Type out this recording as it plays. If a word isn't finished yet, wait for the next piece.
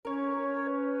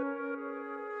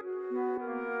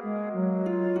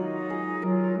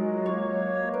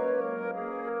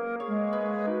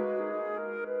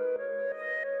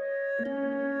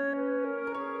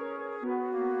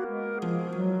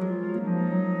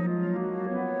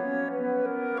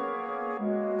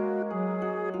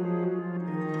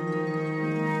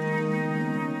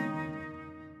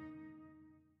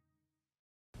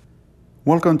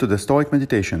Welcome to the Stoic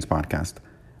Meditations podcast,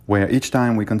 where each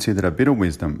time we consider a bit of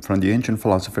wisdom from the ancient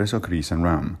philosophers of Greece and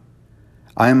Rome.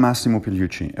 I am Massimo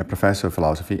Pigliucci, a professor of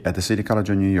philosophy at the City College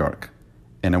of New York,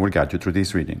 and I will guide you through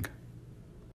this reading.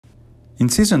 In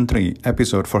Season 3,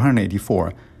 Episode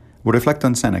 484, we reflect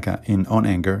on Seneca in On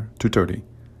Anger 230.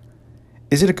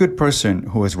 Is it a good person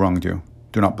who has wronged you?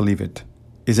 Do not believe it.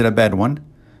 Is it a bad one?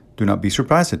 Do not be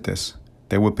surprised at this.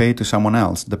 They will pay to someone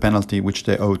else the penalty which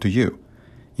they owe to you.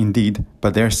 Indeed, by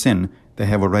their sin, they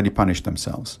have already punished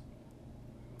themselves.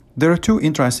 There are two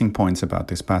interesting points about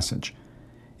this passage.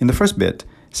 In the first bit,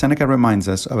 Seneca reminds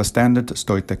us of a standard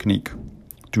Stoic technique.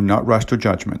 Do not rush to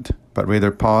judgment, but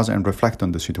rather pause and reflect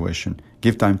on the situation.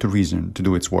 Give time to reason to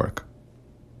do its work.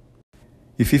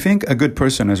 If you think a good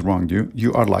person has wronged you,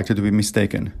 you are likely to be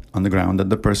mistaken, on the ground that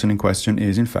the person in question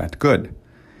is in fact good.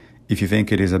 If you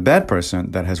think it is a bad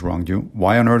person that has wronged you,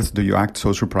 why on earth do you act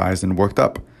so surprised and worked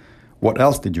up? What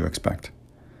else did you expect?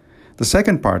 The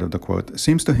second part of the quote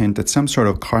seems to hint at some sort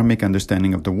of karmic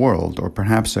understanding of the world, or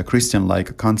perhaps a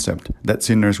Christian-like concept that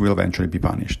sinners will eventually be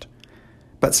punished.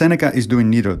 But Seneca is doing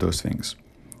neither of those things.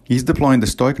 He's deploying the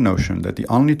Stoic notion that the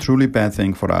only truly bad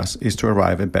thing for us is to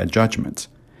arrive at bad judgments.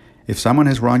 If someone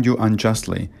has wronged you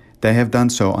unjustly, they have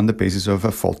done so on the basis of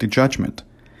a faulty judgment.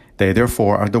 They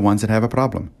therefore are the ones that have a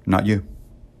problem, not you.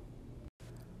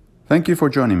 Thank you for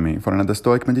joining me for another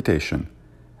Stoic meditation.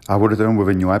 I will return with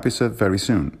a new episode very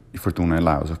soon, if Fortuna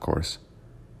allows, of course.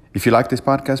 If you like this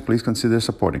podcast, please consider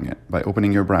supporting it by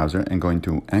opening your browser and going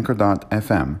to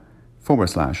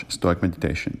anchor.fm/Stoic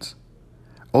Meditations.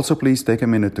 Also, please take a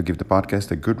minute to give the podcast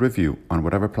a good review on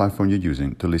whatever platform you're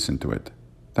using to listen to it.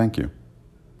 Thank you.